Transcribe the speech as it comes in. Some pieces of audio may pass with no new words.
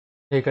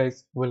Hey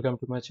guys, welcome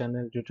to my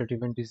channel Data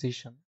Driven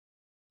Decision.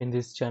 In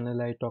this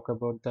channel, I talk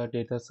about the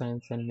data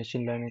science and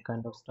machine learning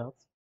kind of stuff.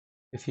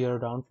 If you are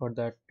down for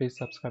that, please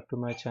subscribe to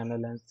my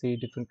channel and see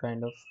different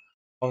kind of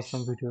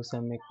awesome videos I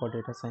make for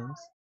data science.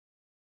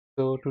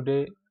 So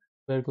today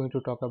we're going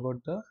to talk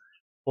about the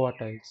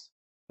quartiles.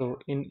 So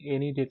in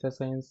any data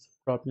science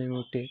problem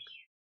you take,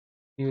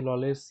 you will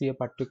always see a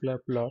particular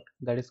plot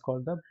that is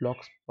called the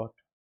box plot.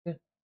 Okay,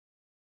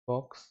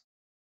 box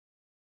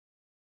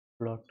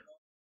plot.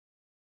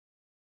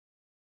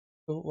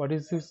 So what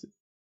is this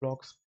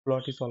box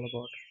plot is all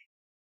about?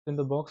 In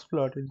the box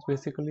plot, it's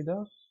basically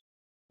the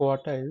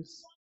quartiles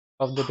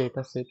of the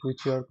data set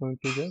which you are going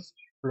to just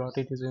plot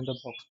it is in the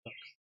box plot.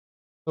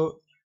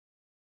 So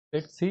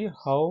let's see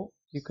how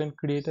you can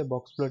create a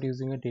box plot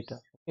using a data.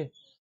 Okay,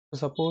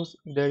 so suppose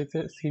there is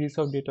a series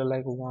of data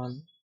like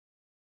 1,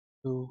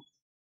 2,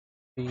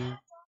 3,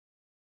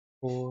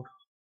 4,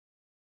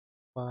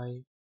 5,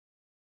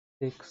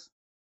 6,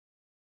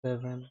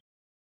 7,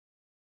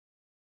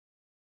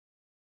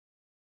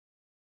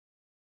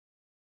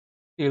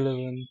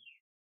 11.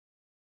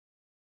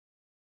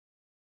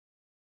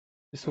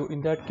 So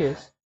in that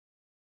case,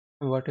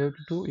 what you have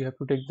to do, you have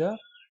to take the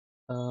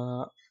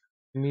uh,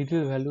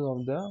 middle value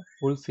of the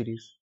whole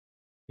series.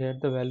 Here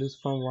the values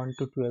from 1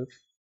 to 12.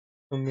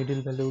 So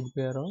middle value would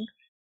be around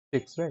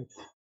 6, right?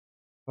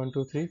 1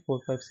 2 3 4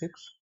 5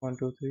 6 1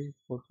 2 3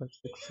 4 5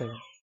 6 7.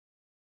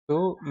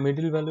 So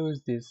middle value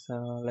is this,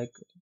 like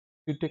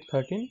you take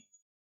 13,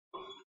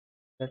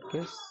 that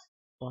case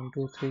 1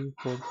 2 3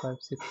 4 5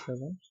 6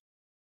 7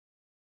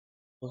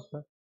 4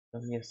 5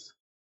 7. Yes,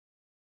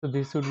 so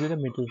this would be the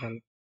middle value.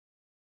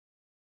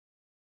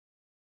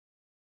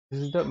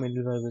 This is the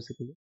middle value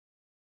basically.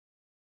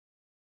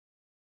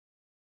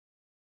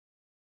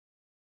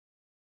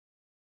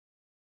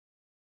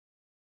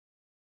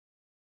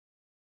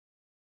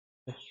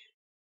 Yes,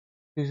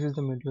 this is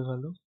the middle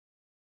value.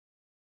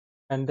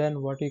 And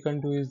then what you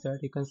can do is that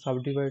you can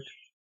subdivide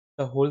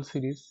the whole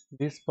series,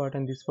 this part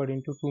and this part,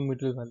 into two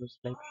middle values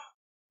like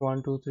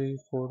 1 2 3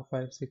 4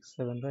 5 6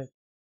 7, right?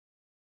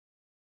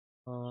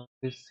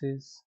 This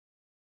is,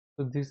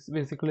 so this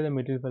basically the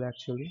middle value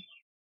actually,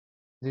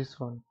 this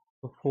one.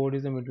 So 4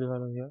 is the middle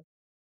value here.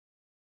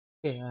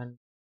 Okay, and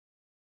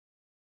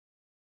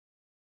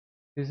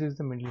this is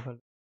the middle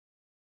value.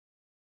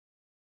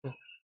 Okay.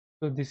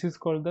 So this is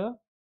called the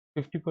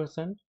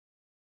 50%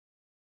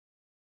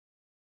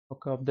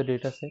 okay, of the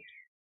data set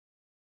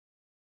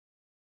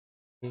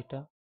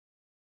data.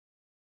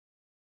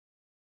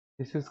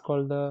 This is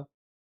called the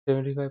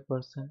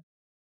 75%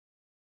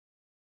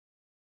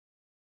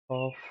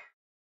 of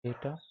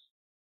data.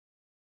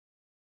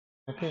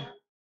 Okay,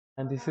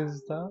 and this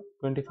is the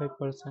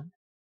 25%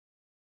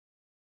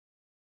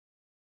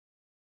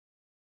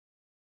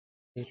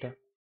 data.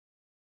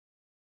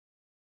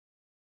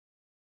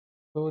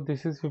 So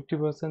this is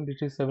 50%,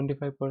 this is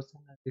 75%,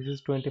 and this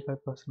is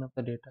 25% of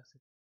the data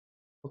set.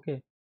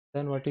 Okay,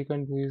 then what you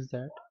can do is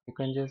that you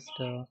can just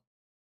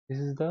this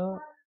is the,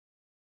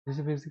 this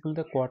is basically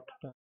the quarter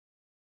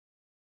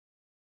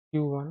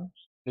Q1,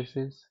 this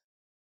is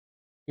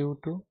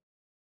Q2,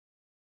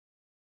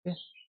 okay,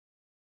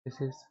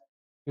 this is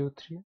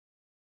Q3,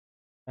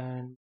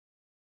 and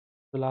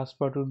the last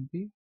part would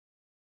be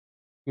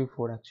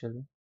Q4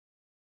 actually,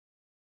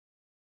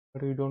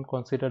 but we don't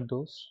consider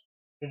those.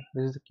 Okay,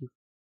 this is the Q4.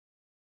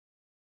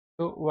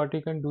 So what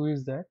you can do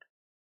is that,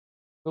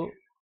 so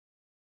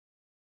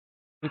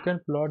you can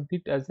plot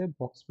it as a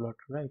box plot,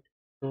 right?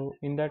 So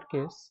in that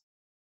case,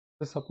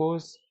 so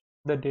suppose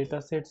the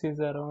data sets is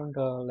around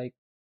like,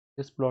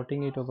 just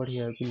plotting it over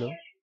here below.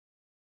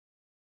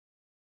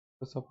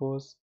 So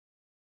suppose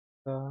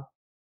yeah,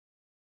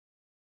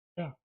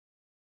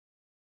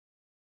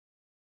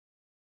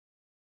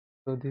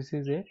 so this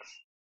is X,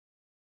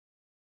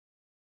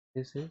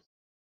 this is,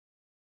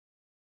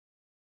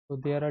 so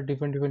there are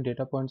different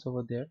data points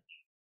over there.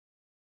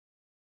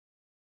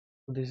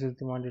 So this is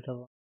the one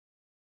data,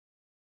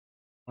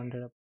 one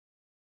data.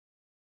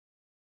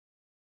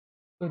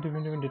 So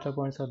different data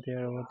points are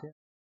there over there.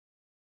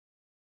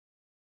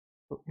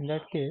 So in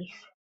that case,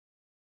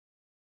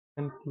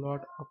 you can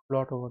plot a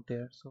plot over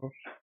there. So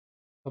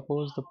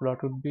suppose the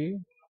plot would be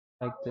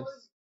like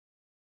this.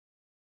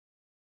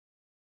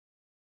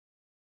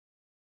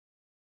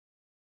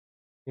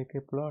 Take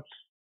a plot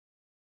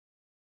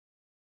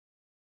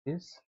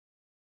this,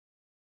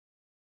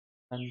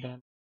 and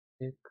then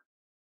take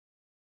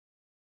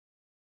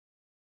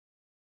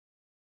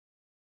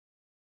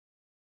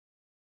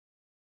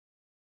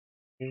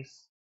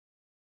this.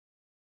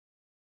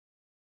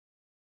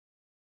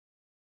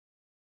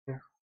 Yeah.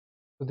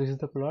 So this is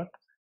the plot,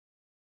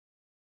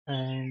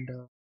 and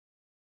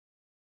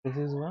this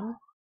is one.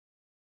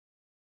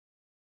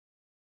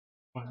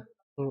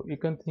 So you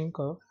can think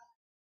of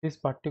this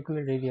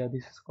particular area.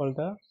 This is called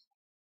the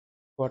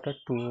quarter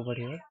 2 over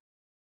here.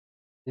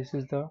 This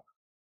is the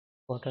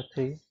quarter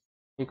 3.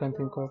 You can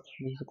think of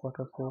this is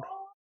quarter 4.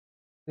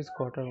 This is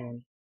quarter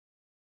 1.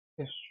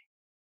 Okay.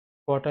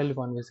 Quartile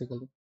 1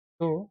 basically.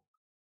 So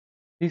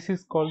this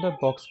is called the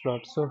box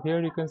plot. So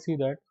here you can see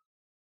that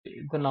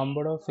the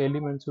number of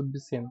elements would be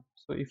same.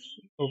 So if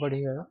over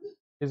here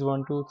is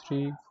 1 2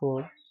 3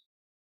 4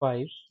 5,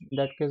 in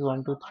that case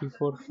 1 2 3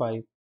 4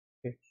 5.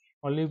 Okay,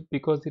 only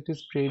because it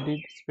is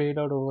spread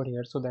out over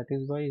here, so that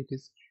is why it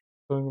is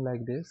showing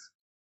like this.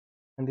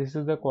 And this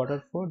is the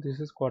quarter 4, this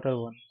is quarter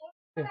 1.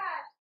 Okay,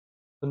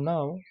 so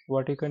now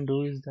what you can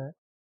do is that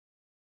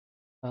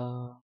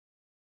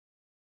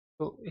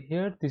so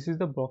here this is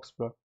the box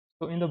plot.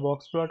 So in the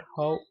box plot,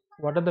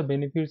 what are the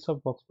benefits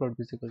of box plot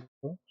basically?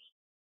 So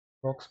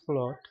box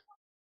plot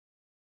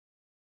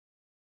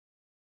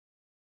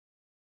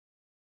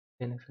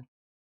benefit.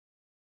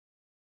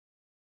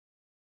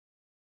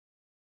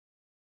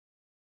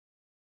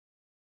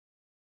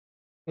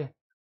 Okay,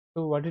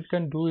 so what it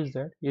can do is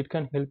that it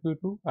can help you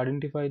to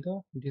identify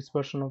the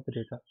dispersion of the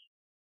data.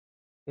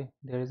 Okay,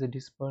 there is a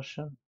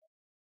dispersion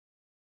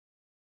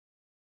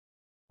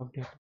of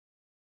data.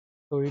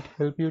 So it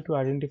help you to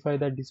identify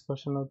the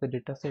dispersion of the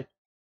data set,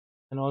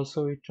 and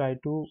also it try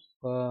to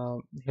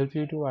help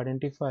you to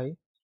identify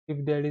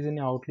if there is any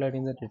outlier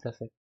in the data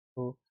set.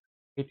 So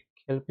it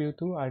help you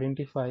to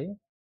identify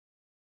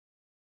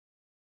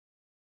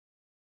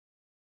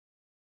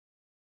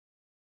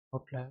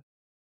outlier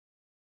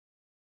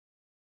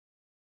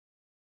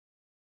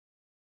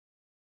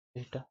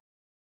data.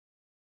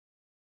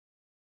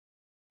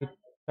 It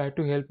try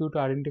to help you to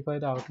identify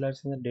the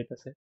outliers in the data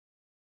set.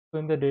 So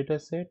in the data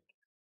set,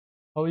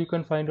 how you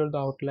can find out the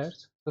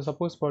outliers? So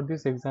suppose for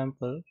this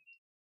example,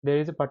 there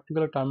is a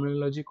particular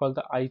terminology called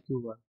the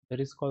IQ word. That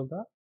is called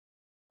the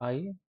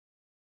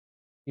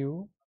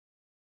IQ.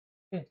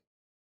 Okay.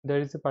 There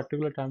is a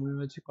particular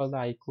terminology called the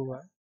IQ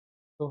word.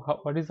 So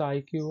what is the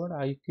IQ word?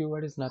 IQ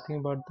word is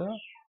nothing but the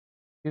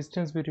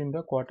distance between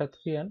the quarter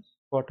 3 and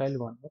quartile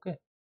 1. Okay.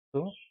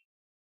 So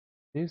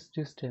this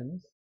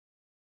distance,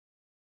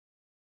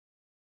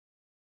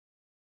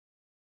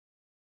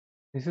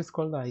 this is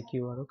called the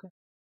IQ word. Okay.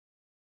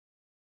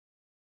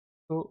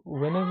 So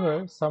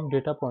whenever some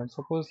data point,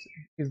 suppose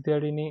is there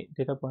any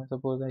data point,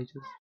 suppose I just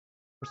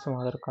put some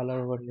other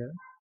color over here.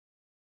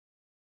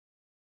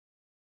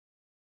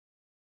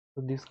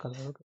 So this color.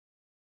 Okay.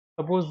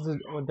 Suppose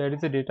there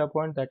is a data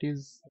point that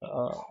is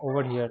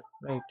over here,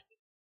 right?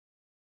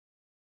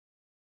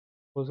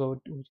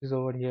 Suppose which is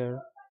over here,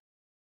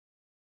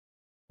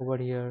 over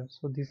here.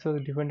 So these are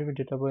the different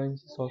data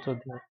points is also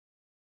there.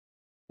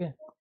 Okay.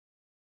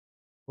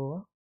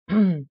 So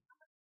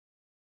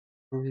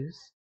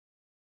this,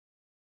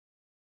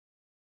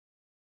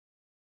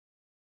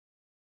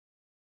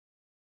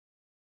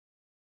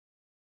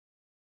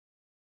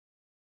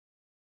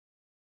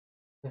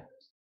 yeah.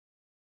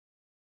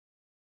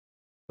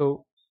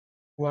 So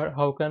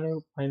how can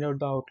you find out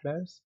the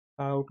outliers?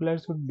 The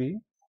outliers would be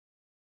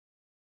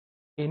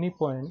any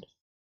point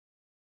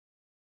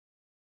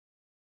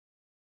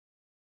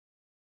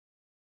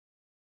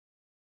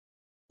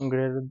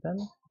greater than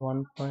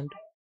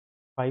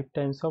 1.5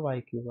 times of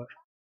IQ bar.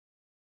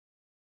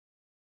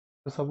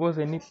 So suppose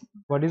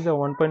what is the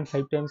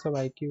 1.5 times of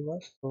IQ bar?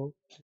 So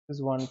this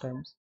is 1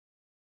 time.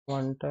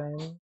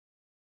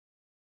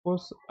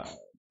 Suppose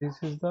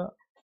this is the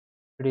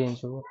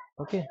range over.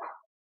 Okay.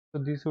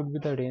 So this would be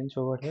the range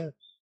over here.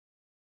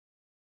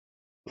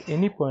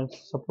 Any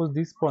points, suppose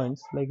these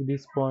points like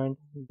this point,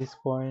 this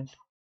point.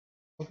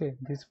 Okay,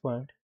 this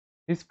point.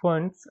 These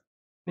points,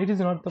 it is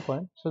not the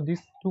point. So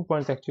these 2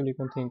 points actually you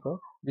can think of.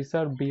 These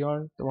are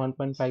beyond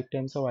 1.5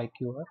 times of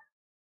IQ.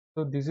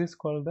 So this is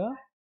called the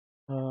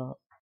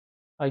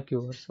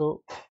IQ.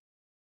 So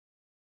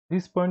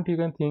this point you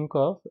can think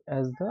of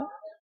as the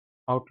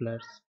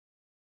outliers.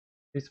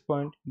 This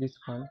point, these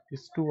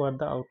two are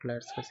the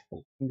outliers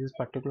basically in this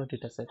particular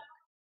data set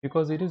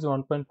because it is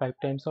 1.5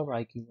 times of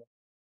IQ.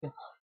 Okay.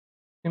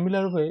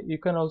 Similar way, you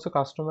can also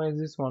customize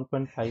this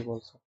 1.5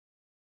 also.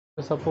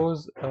 So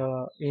suppose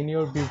in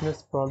your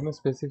business problem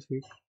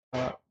specific,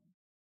 uh,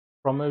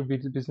 from a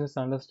business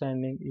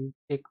understanding, you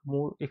take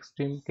more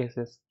extreme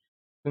cases.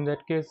 In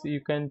that case,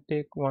 you can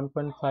take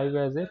 1.5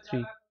 as a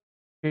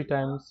 3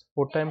 times,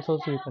 4 times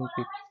also you can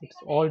pick. It's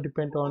all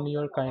depend on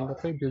your kind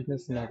of a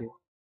business scenario.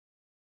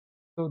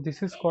 So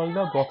this is called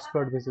the box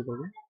plot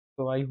basically.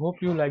 So I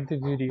hope you like the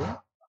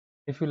video.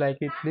 If you like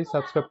it, please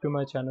subscribe to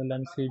my channel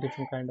and see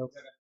different kind of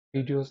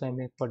videos I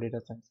make for data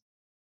science.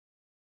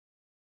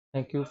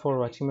 Thank you for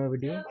watching my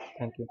video.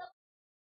 Thank you.